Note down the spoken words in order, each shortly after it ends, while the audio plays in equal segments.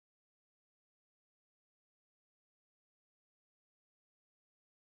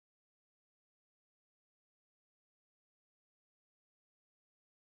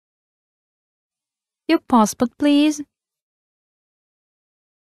Your passport, please.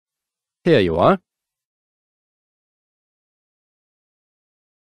 Here you are.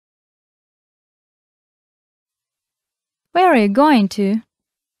 Where are you going to?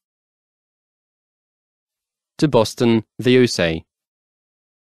 To Boston, the USA.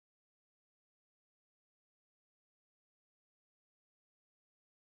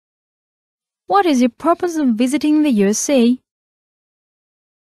 What is your purpose of visiting the USA?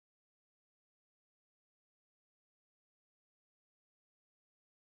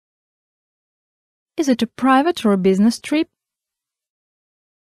 Is it a private or a business trip?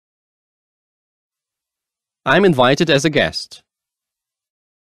 I'm invited as a guest.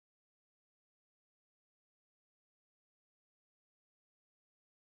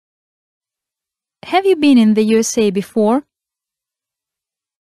 Have you been in the USA before?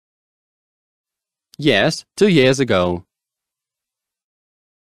 Yes, 2 years ago.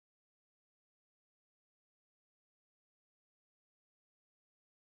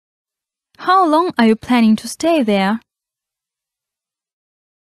 How long are you planning to stay there?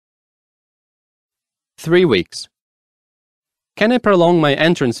 3 weeks. Can I prolong my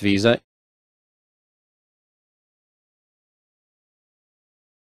entrance visa?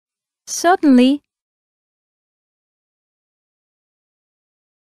 Certainly.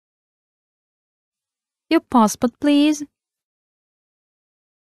 Your passport, please.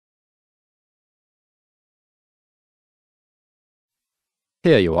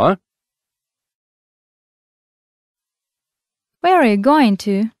 Here you are. Where are you going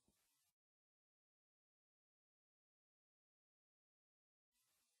to?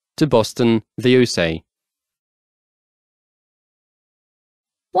 To Boston, the USA.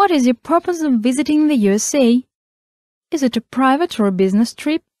 What is your purpose of visiting the USA? Is it a private or a business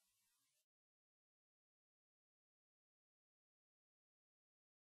trip?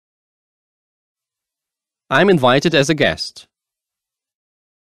 I'm invited as a guest.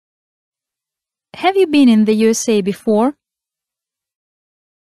 Have you been in the USA before?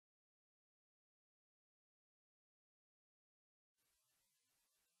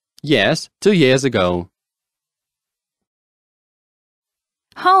 Yes, 2 years ago.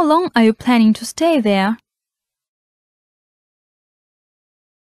 How long are you planning to stay there?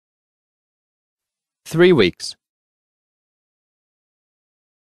 3 weeks.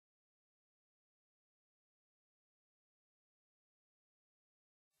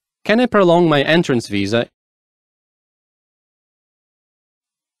 Can I prolong my entrance visa?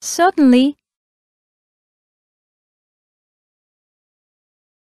 Certainly.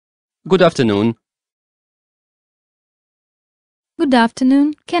 Good afternoon. Good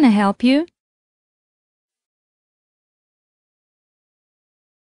afternoon. Can I help you?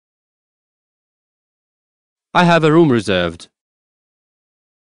 I have a room reserved.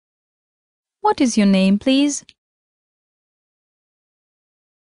 What is your name, please?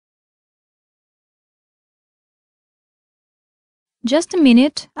 Just a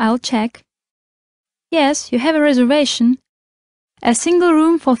minute, I'll check. Yes, you have a reservation. A single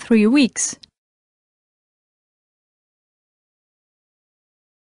room for 3 weeks.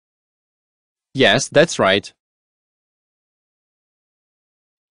 Yes, that's right.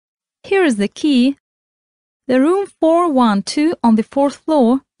 Here is the key. The room 412 on the 4th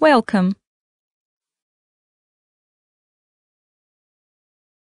floor. Welcome.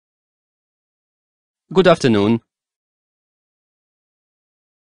 Good afternoon.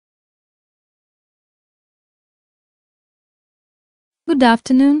 Good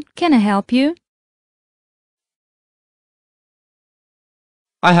afternoon. Can I help you?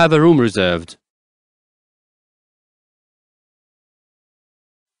 I have a room reserved.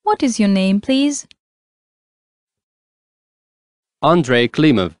 What is your name, please? Andrei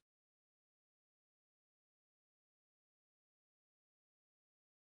Klimov.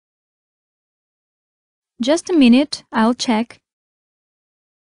 Just a minute, I'll check.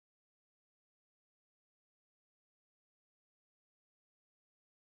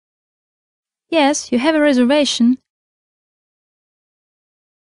 Yes, you have a reservation.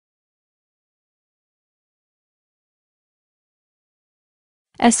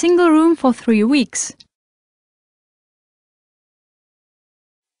 A single room for 3 weeks.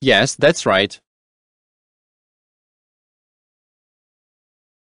 Yes, that's right.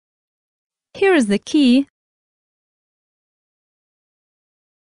 Here is the key.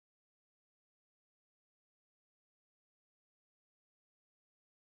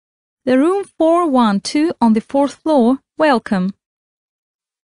 The room 412 on the 4th floor. Welcome.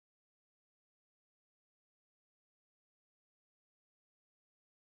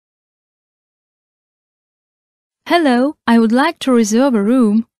 Hello, I would like to reserve a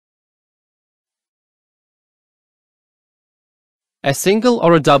room. A single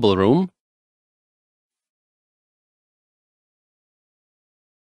or a double room?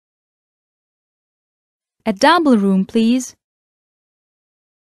 A double room, please.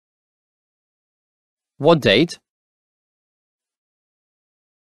 What date?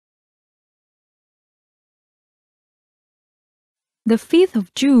 The 5th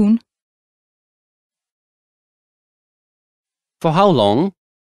of June. For how long?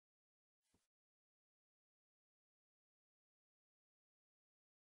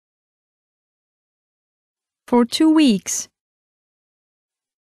 For 2 weeks.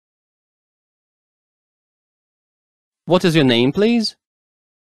 What is your name, please?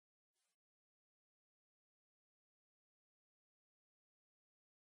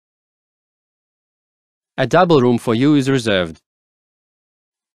 A double room for you is reserved.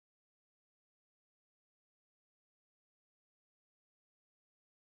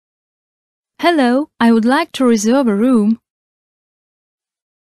 Hello, I would like to reserve a room.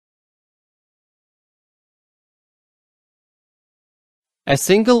 A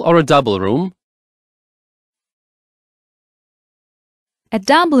single or a double room? A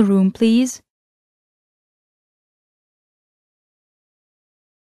double room, please.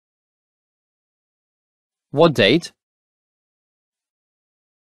 What date?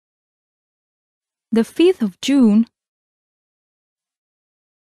 The 5th of June.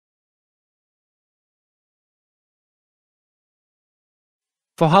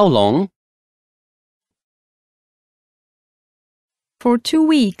 For how long? For 2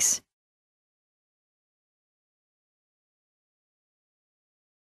 weeks.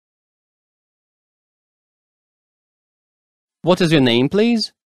 What is your name,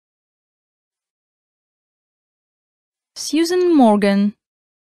 please? Susan Morgan.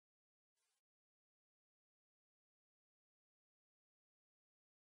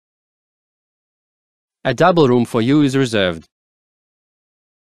 A double room for you is reserved.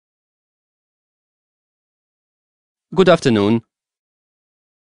 Good afternoon.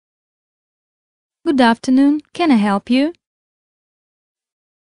 Good afternoon. Can I help you?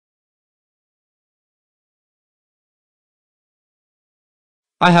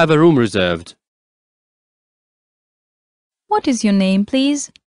 I have a room reserved. What is your name,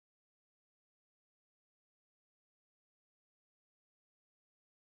 please?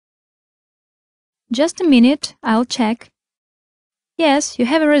 Just a minute, I'll check. Yes, you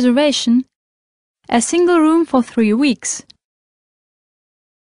have a reservation. A single room for 3 weeks.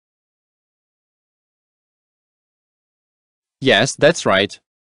 Yes, that's right.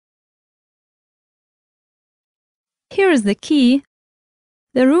 Here is the key.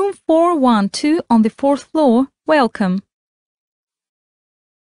 The room 412 on the 4th floor. Welcome.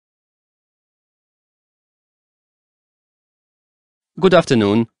 Good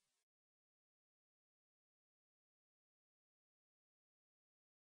afternoon.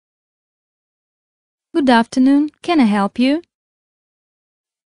 Good afternoon. Can I help you?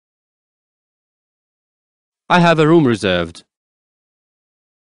 I have a room reserved.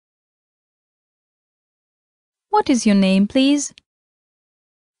 What is your name, please?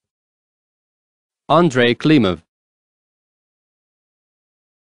 Andrei Klimov.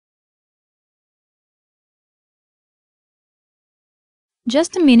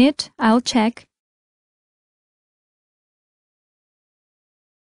 Just a minute, I'll check.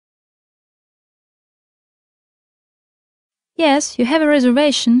 Yes, you have a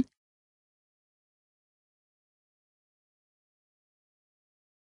reservation.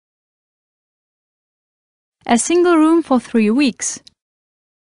 A single room for 3 weeks.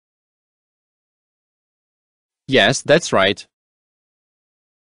 Yes, that's right.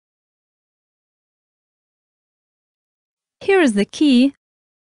 Here is the key.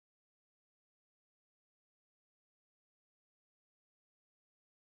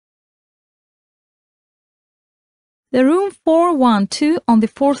 The room 412 on the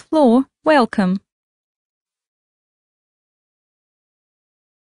 4th floor. Welcome.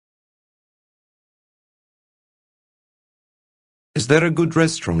 Is there a good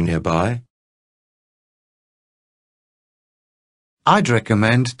restaurant nearby? I'd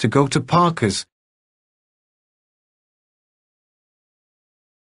recommend to go to Parker's.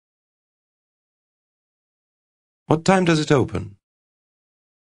 What time does it open?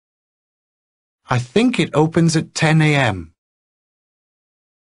 I think it opens at 10 a.m.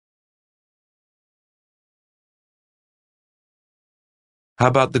 How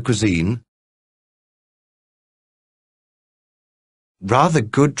about the cuisine? Rather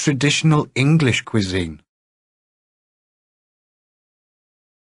good traditional English cuisine.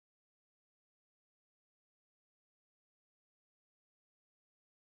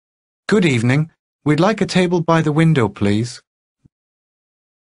 Good evening. We'd like a table by the window, please.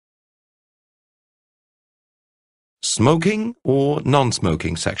 Smoking or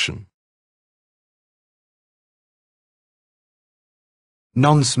non-smoking section?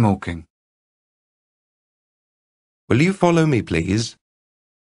 Non-smoking. Will you follow me, please?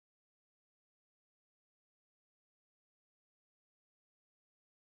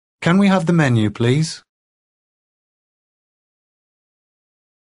 Can we have the menu, please?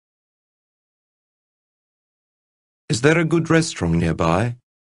 Is there a good restaurant nearby?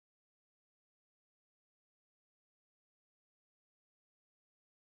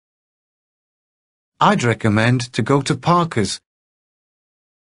 I'd recommend to go to Parker's.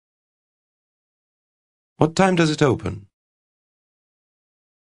 What time does it open?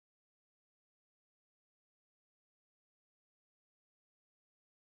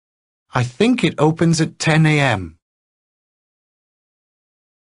 I think it opens at 10 a.m.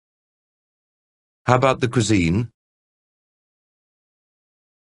 How about the cuisine?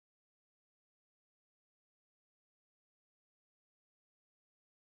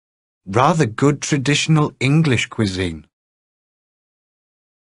 Rather good traditional English cuisine.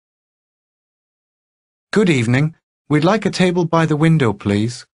 Good evening. We'd like a table by the window,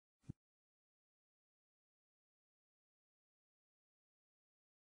 please.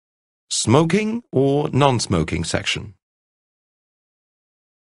 Smoking or non-smoking section?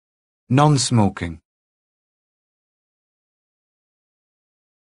 Non-smoking.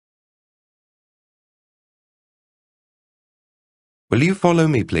 Will you follow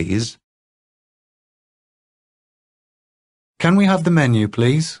me, please? Can we have the menu,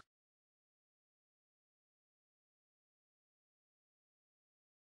 please?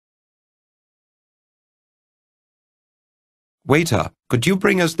 Waiter, could you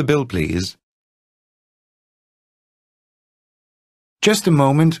bring us the bill, please? Just a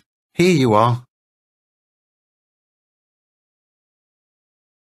moment. Here you are.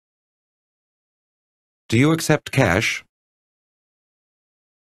 Do you accept cash?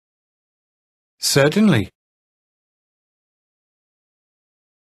 Certainly.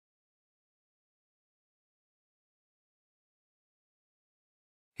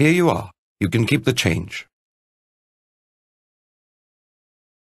 Here you are. You can keep the change.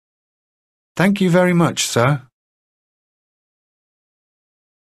 Thank you very much, sir.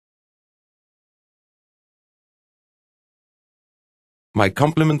 My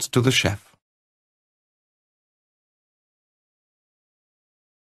compliments to the chef.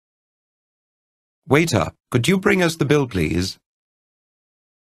 Waiter, could you bring us the bill, please?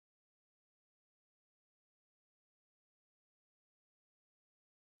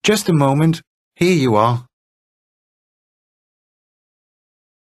 Just a moment. Here you are.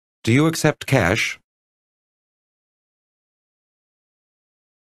 Do you accept cash?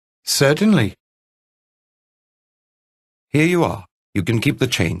 Certainly. Here you are. You can keep the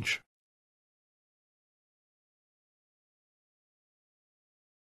change.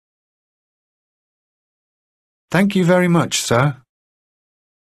 Thank you very much, sir.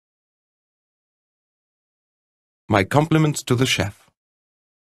 My compliments to the chef.